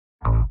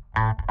We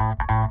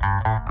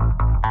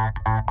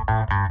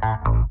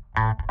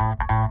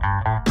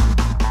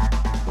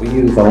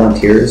use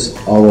volunteers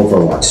all over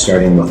WOTCH,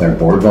 starting with our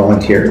board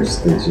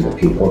volunteers. These are the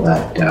people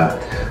that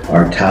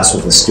are tasked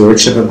with the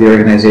stewardship of the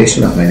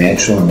organization, the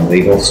financial and the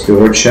legal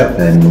stewardship.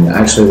 And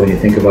actually, when you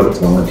think about it,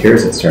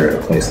 volunteers, it started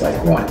a place like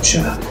WOTCH.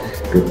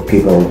 A group of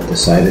people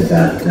decided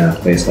that a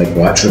place like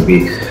WOTCH would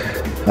be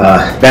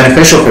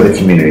beneficial for the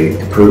community,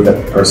 to prove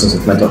that persons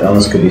with mental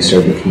illness could be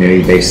served in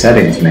community-based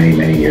settings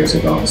many years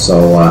ago.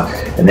 So,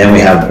 and then we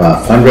have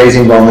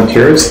fundraising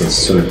volunteers.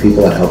 This sort of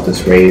people that helped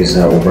us raise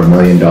over $1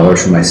 million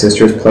for my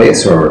sister's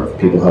place, or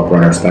people who help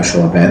run our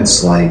special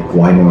events like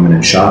Wine, Women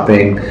and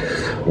Shopping,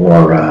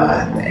 or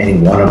any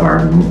one of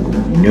our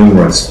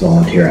numerous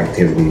volunteer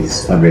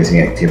activities,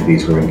 fundraising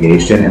activities we're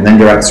engaged in. And then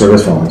direct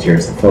service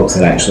volunteers, the folks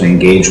that actually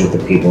engage with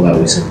the people that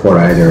we support,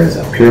 either as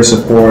a peer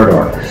support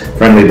or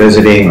friendly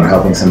visiting or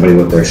helping somebody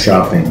with their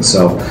shopping.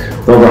 So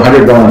with over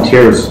 100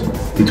 volunteers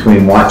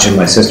between WOTCH and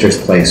my sister's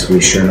place,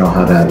 we sure know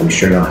how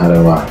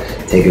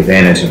to take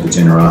advantage of the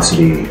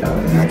generosity in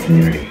our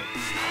community.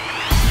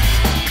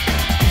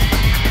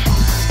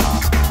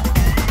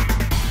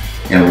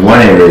 And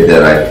one area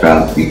that I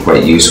found to be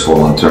quite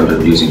useful in terms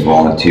of using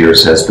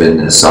volunteers has been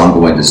this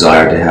ongoing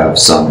desire to have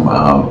some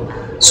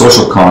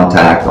social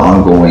contact,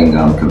 ongoing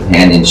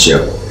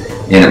companionship.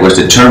 And it was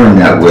determined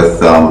that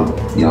with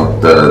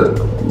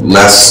the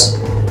less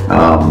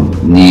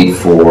need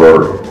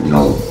for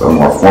a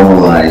more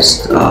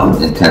formalized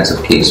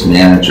intensive case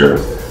manager,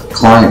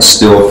 clients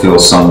still feel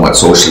somewhat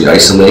socially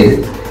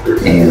isolated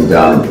and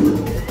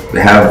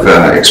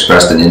have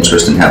expressed an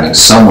interest in having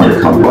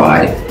someone come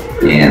by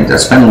and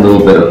spend a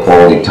little bit of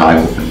quality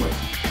time with them.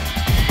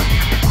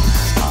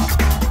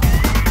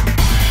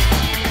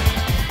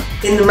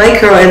 In the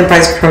micro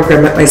enterprise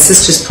program at my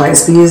sister's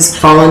place, we use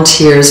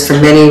volunteers for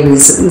many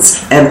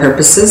reasons and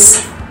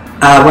purposes.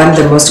 One of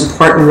the most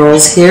important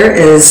roles here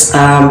is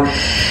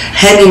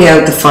handing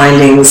out the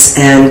findings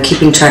and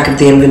keeping track of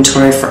the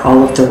inventory for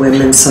all of the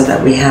women, so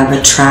that we have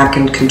a track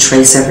and can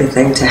trace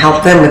everything to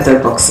help them with their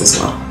books as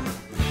well.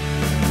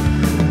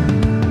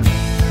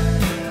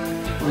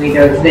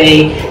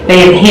 They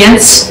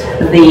enhance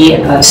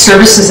the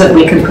services that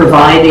we can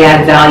provide. They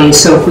add value.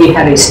 So if we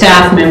have a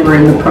staff member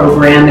in the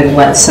program, it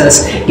lets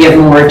us give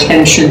more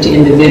attention to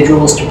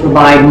individuals to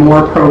provide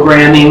more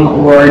programming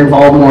or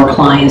involve more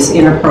clients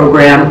in a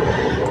program.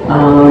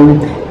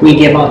 We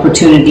give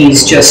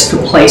opportunities just for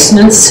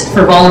placements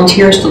for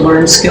volunteers to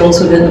learn skills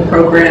within the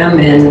program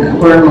and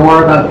learn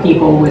more about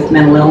people with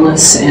mental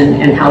illness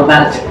and how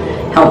that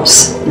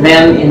helps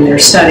them in their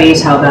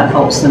studies, how that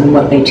helps them,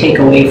 what they take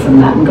away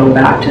from that and go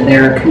back to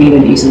their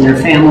communities and their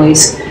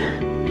families.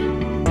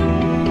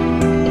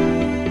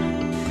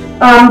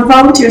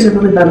 Volunteers are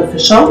really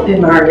beneficial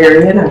in our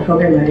area, in our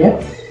program area.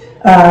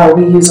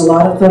 We use a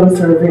lot of them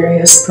for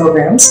various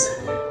programs.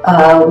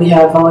 We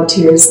have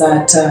volunteers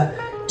that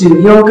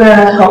do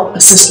yoga, help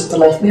assist with the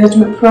life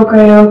management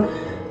program,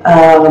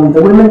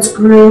 the women's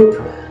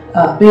group,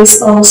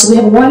 baseball. So we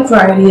have a wide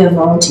variety of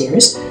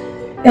volunteers.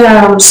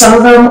 Some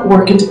of them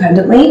work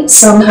independently,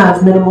 some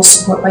have minimal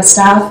support by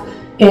staff,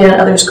 and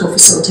others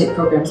co-facilitate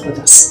programs with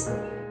us.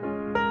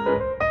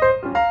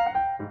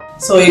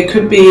 So it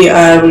could be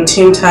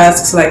routine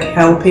tasks like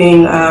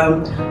helping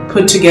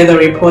put together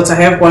reports. I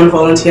have one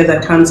volunteer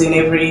that comes in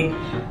every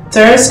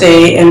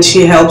Thursday, and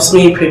she helps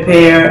me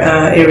prepare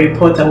a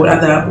report that would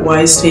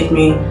otherwise take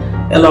me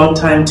a long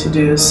time to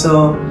do.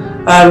 So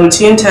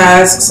routine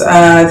tasks,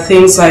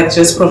 things like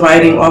just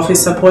providing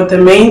office support. The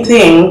main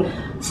thing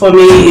for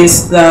me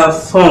is the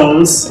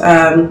phones,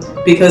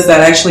 because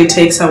that actually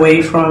takes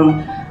away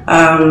from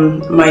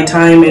my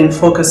time in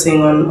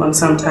focusing on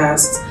some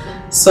tasks.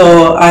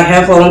 So I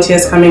have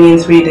volunteers coming in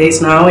 3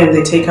 days now, and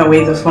they take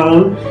away the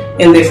phone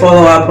and they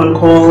follow up on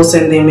calls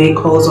and they make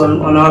calls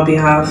on our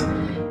behalf.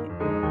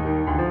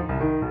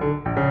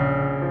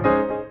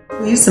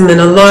 We use them in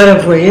a lot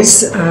of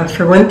ways.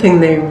 For one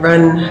thing, they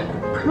run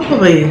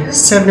probably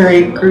 7 or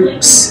 8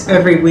 groups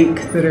every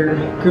week that are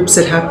groups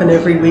that happen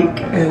every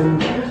week,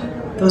 and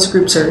those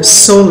groups are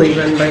solely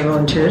run by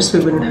volunteers.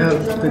 We wouldn't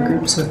have the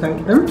groups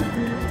without them.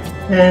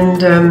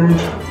 And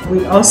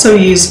we also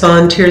use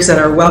volunteers at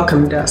our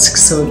welcome desk,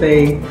 so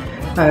they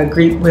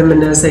greet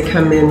women as they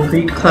come in,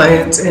 greet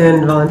clients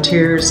and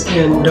volunteers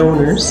and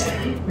donors,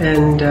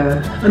 and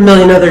a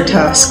million other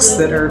tasks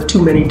that are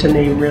too many to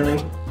name,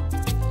 really.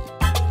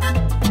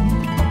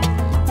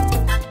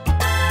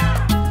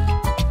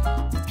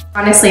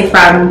 Honestly,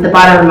 from the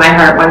bottom of my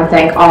heart, I want to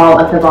thank all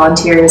of the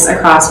volunteers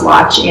across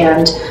WOTCH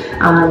and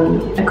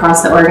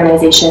across the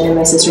organization and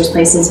my sister's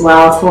place as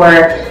well for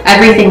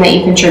everything that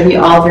you contribute,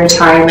 all of your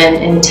time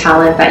and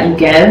talent that you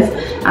give,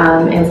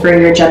 and for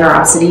your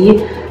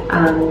generosity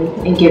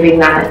in giving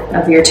that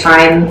of your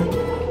time.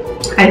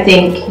 I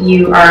think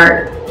you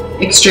are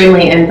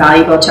extremely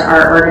invaluable to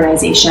our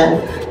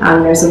organization.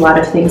 There's a lot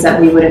of things that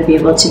we wouldn't be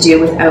able to do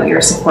without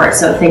your support,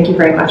 so thank you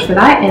very much for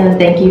that, and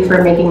thank you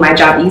for making my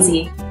job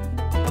easy.